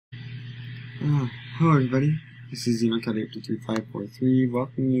Hello everybody, this is Qohaito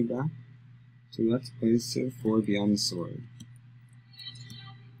welcoming you back to Let's Play Civ 4 Beyond the Sword.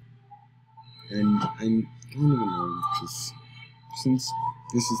 And I'm kind of annoyed because since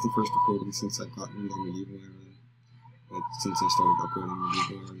this is the first recording since I've gotten into the medieval era, since I started uploading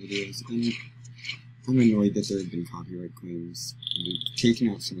medieval era videos, and I'm annoyed that there have been copyright claims. They've taken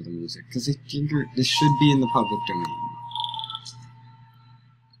out some of the music, because I figure this should be in the public domain.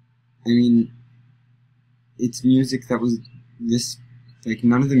 I mean, it's music that was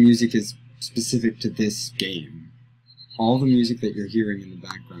none of the music is specific to this game. All the music that you're hearing in the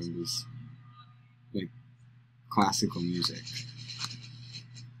background is, classical music.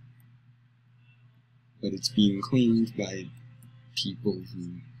 But it's being claimed by people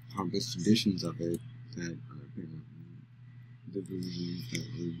who harvest editions of it that are apparently the versions that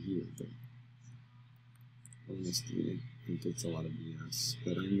we hear, but honestly, I think it's a lot of BS,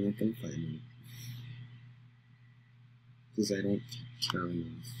 but I'm not gonna fight it. Because I don't care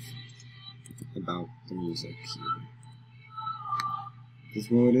enough about the music here. Because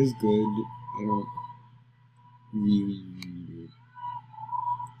while it is good, I don't really need it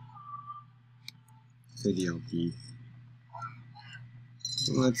for the LP.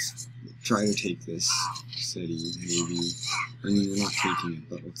 So let's try to take this city, maybe. I mean, we're not taking it,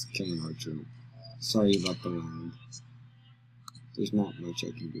 but let's kill an archer. Sorry about the lag. There's not much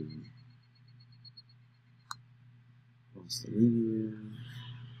I can do. Cross the river.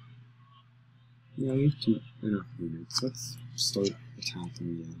 Yeah, we have enough units. Let's start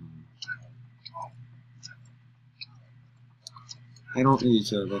attacking Yeha. I don't really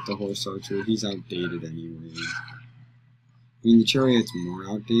care about the horse archer. He's outdated anyway. I mean, the chariot's more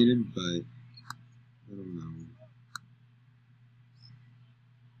outdated, but I don't know.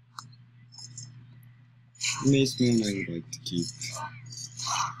 Maceman I would like to keep,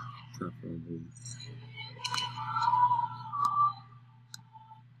 preferably.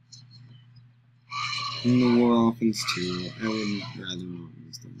 And the war offense too, I would rather not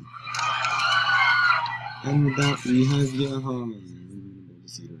use them. And with that, we have Yeha.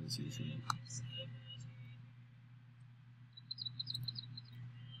 As usual.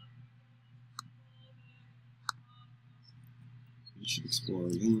 We should explore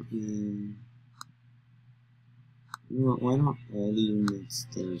that one. You know, why not all the units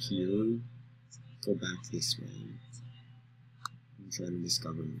that are here go back this way and try to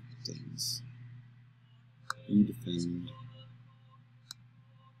discover things? You defend.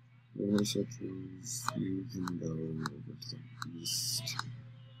 The horse archers, you can go over to the east.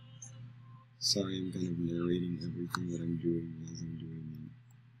 Sorry, I'm kind of narrating everything that I'm doing as I'm doing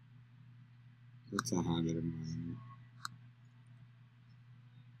it. It's a habit of mine.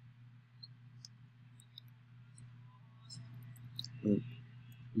 But,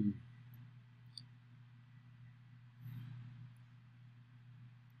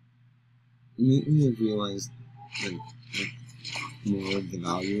 lately I've realized more of the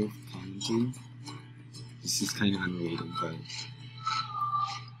value of commenting. This is kind of unrelated, but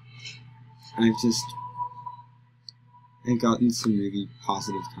I've gotten some really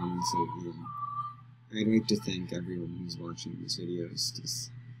positive comments lately. I'd like to thank everyone who's watching these videos, because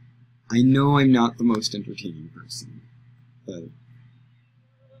I know I'm not the most entertaining person, but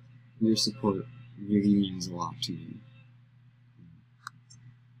your support really means a lot to me.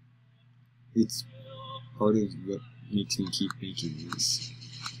 It's part of what makes me keep making this.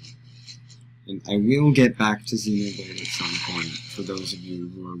 And I will get back to Xenoblade at some point, for those of you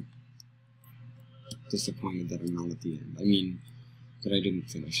who are disappointed that I'm not at the end. I mean, that I didn't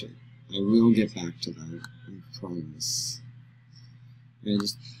finish it. I will get back to that, I promise. My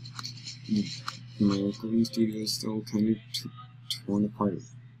recording studio is still kind of torn apart.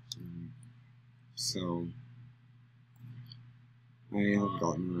 So, I have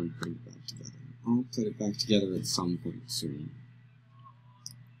gotten around to putting it back together. I'll put it back together at some point soon.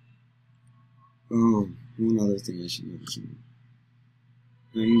 Oh, one other thing I should mention.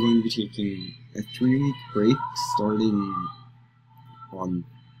 I'm going to be taking a 3-week break starting on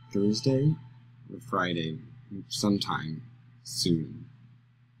Thursday or Friday, sometime soon.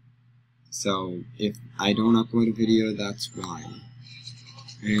 So, if I don't upload a video, that's why.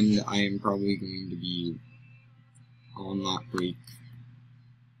 And I am probably going to be on that break.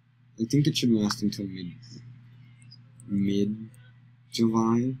 I think it should last until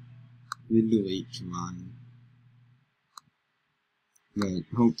mid-July, mid to late July. But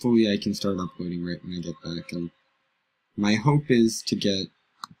hopefully I can start uploading right when I get back, and my hope is to get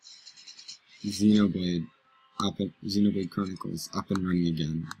Xenoblade Chronicles up and running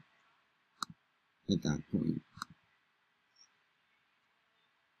again at that point.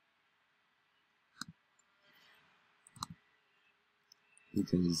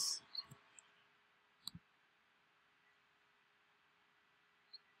 because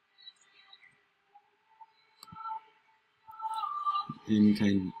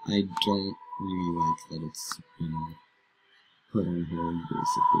I don't really like that it's been put on hold,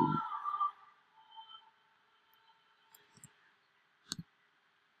 basically.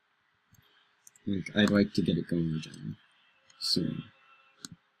 Like, I'd like to get it going again soon.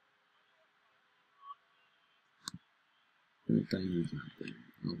 Like, I need to happen.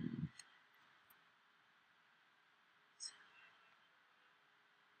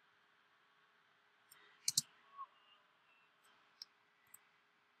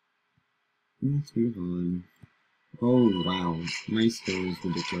 Let's move on. Oh, wow. My score is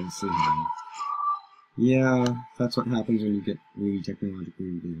ridiculously high. Yeah, that's what happens when you get really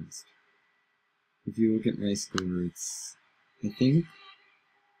technologically advanced. If you look at my score, it's, I think,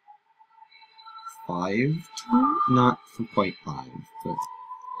 5? Not for quite 5, but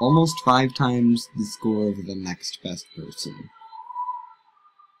almost 5 times the score of the next best person.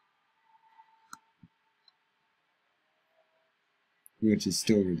 Which is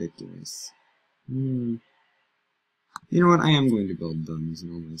still ridiculous. You know what, I am going to build guns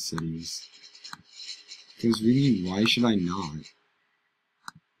in all my cities. Because really, why should I not?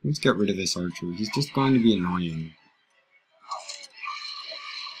 Let's get rid of this archer, he's just going to be annoying.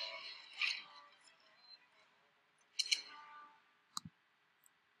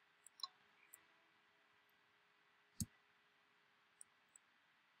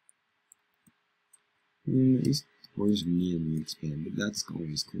 At least the wars nearly expanded, that's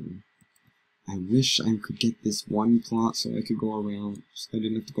always cool. I wish I could get this one plot so I could go around, so I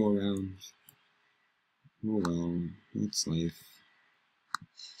didn't have to go around. Oh well, that's life.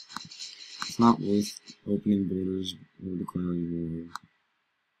 It's not worth opening borders or declaring war.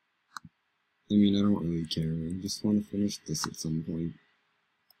 I mean, I don't really care, I just want to finish this at some point.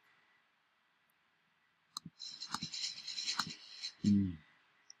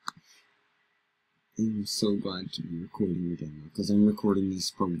 I'm so glad to be recording again, because I'm recording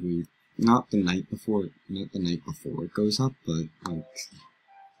this probably not the night before it goes up, but like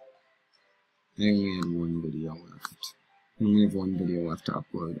I only had one video left. I only have one video left to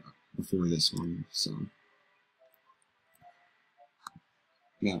upload before this one, so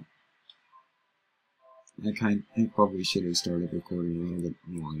yeah. I probably should have started recording a little bit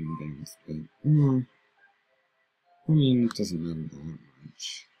more in advance, but I mean, it doesn't matter that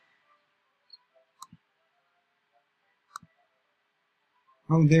much.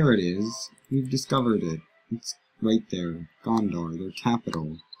 Oh, there it is. We've discovered it. It's right there. Gondar, their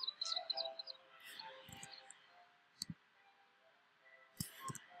capital.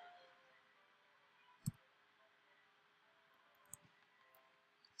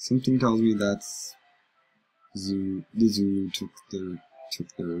 Something tells me that's the Zulu took their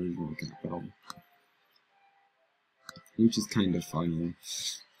original capital. Which is kind of funny.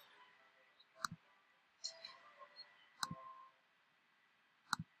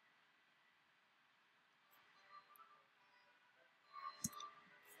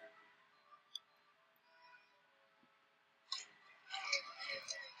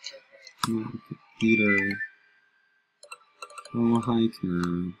 Peter. Oh, hi,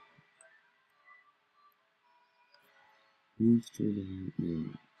 Kara. After that,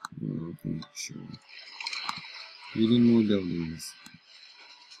 no, I'm not sure. Reading more buildings.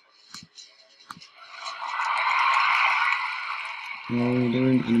 Oh,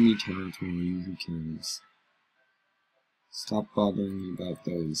 they're in enemy territory, who cares? Stop bothering me about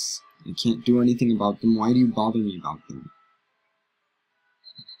those. I can't do anything about them, why do you bother me about them?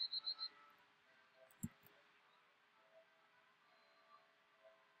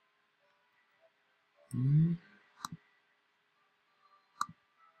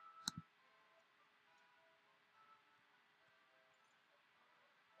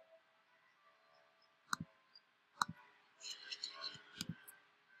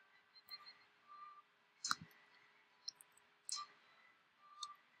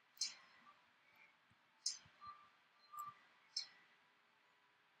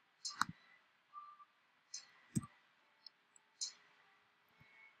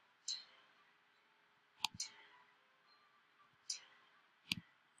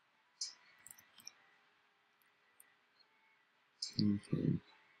 Okay.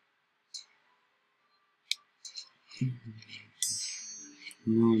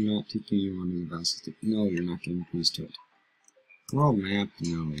 No, I'm not taking you on the best. No, you're not getting priesthood. World map,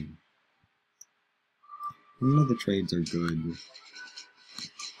 no. None of the trades are good.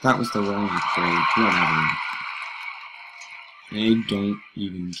 That was the wrong trade. Whatever. I don't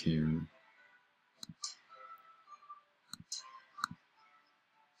even care.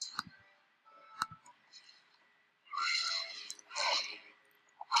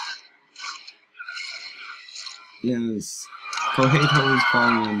 Yes. Qohaito is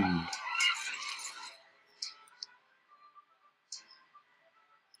falling.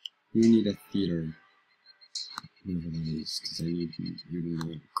 You need a theater. Whatever that is, because I need you to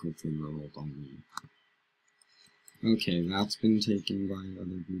know culture rolled on me. Okay, that's been taken by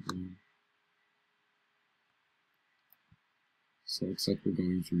other people. So it looks like we're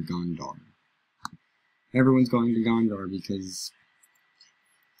going through Gondar. Everyone's going to Gondar because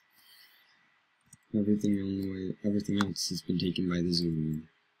everything else has been taken by the Zulu.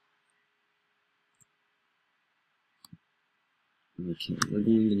 Okay, we're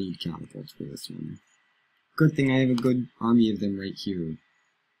going to need catapults for this one. Good thing I have a good army of them right here.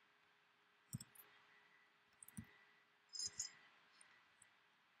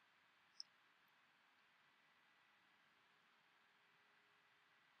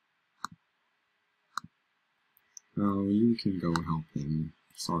 Oh, you can go help him.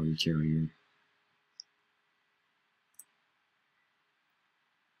 Sorry, Chariot.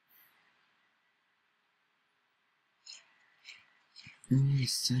 Oh,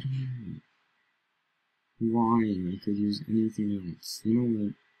 settlement. Why? I could use anything else. You know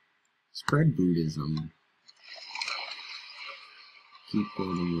what? Spread Buddhism. Keep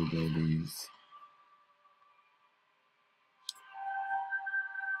building your buildings.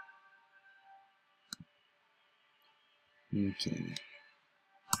 Okay.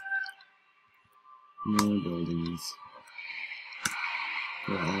 More buildings.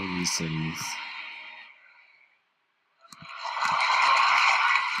 For all these cities.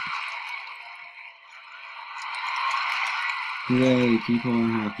 Hooray, people are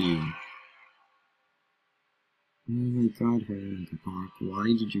happy. Oh my god, Kapak, why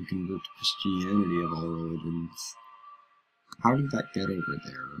did you convert to Christianity of all religions? How did that get over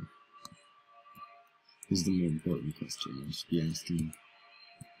there? Is the more important question I should be asking.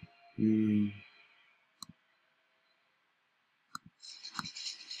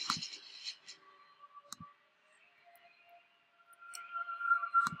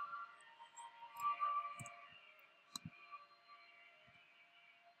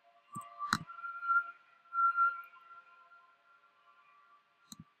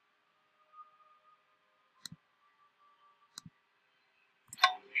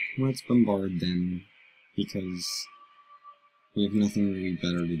 Let's bombard them, because we have nothing really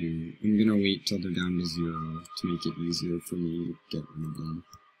better to do. I'm gonna wait till they're down to 0 to make it easier for me to get rid of them.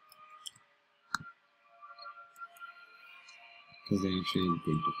 Because they actually have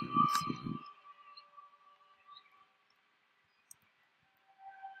good defense.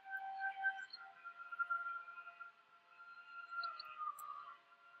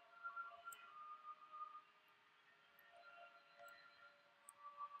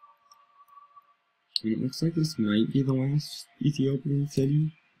 And it looks like this might be the last Ethiopian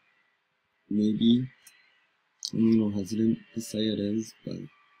city. Maybe. I'm a little hesitant to say it is, but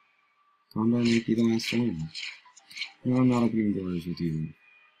Gondar might be the last one. No, I'm not opening doors with you.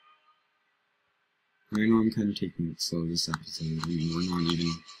 I know I'm kind of taking it slow this episode. I mean, we're not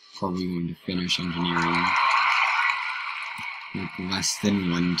even probably going to finish engineering. Like, less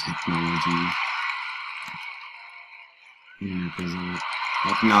than one technology in an episode.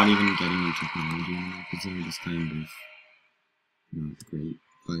 Like, not even getting a technology in an episode is kind of not great,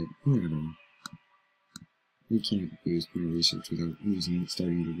 but whatever. We can't boost my research without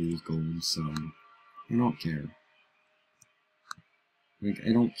starting to lose gold, so I don't care. Like,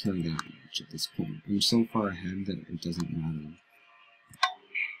 I don't care that much at this point. I'm so far ahead that it doesn't matter.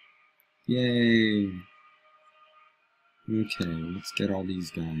 Yay! Okay, let's get all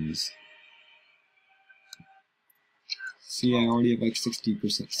these guys. See, I already have like 60%,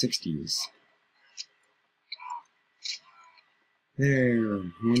 60s. There,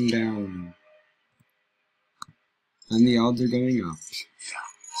 one down. And the odds are going up.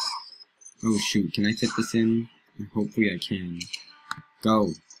 Oh shoot, can I fit this in? Hopefully I can.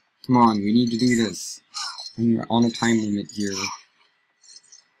 Go. Come on, we need to do this. And we're on a time limit here.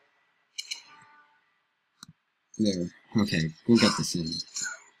 There. Okay, we'll get this in.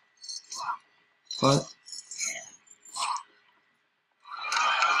 But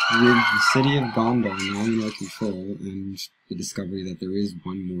with the city of Gondar now in our control, and the discovery that there is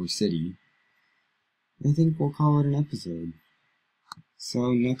one more city, I think we'll call it an episode.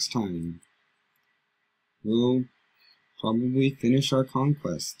 So next time, we'll probably finish our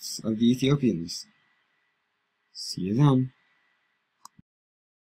conquests of the Ethiopians. See you then.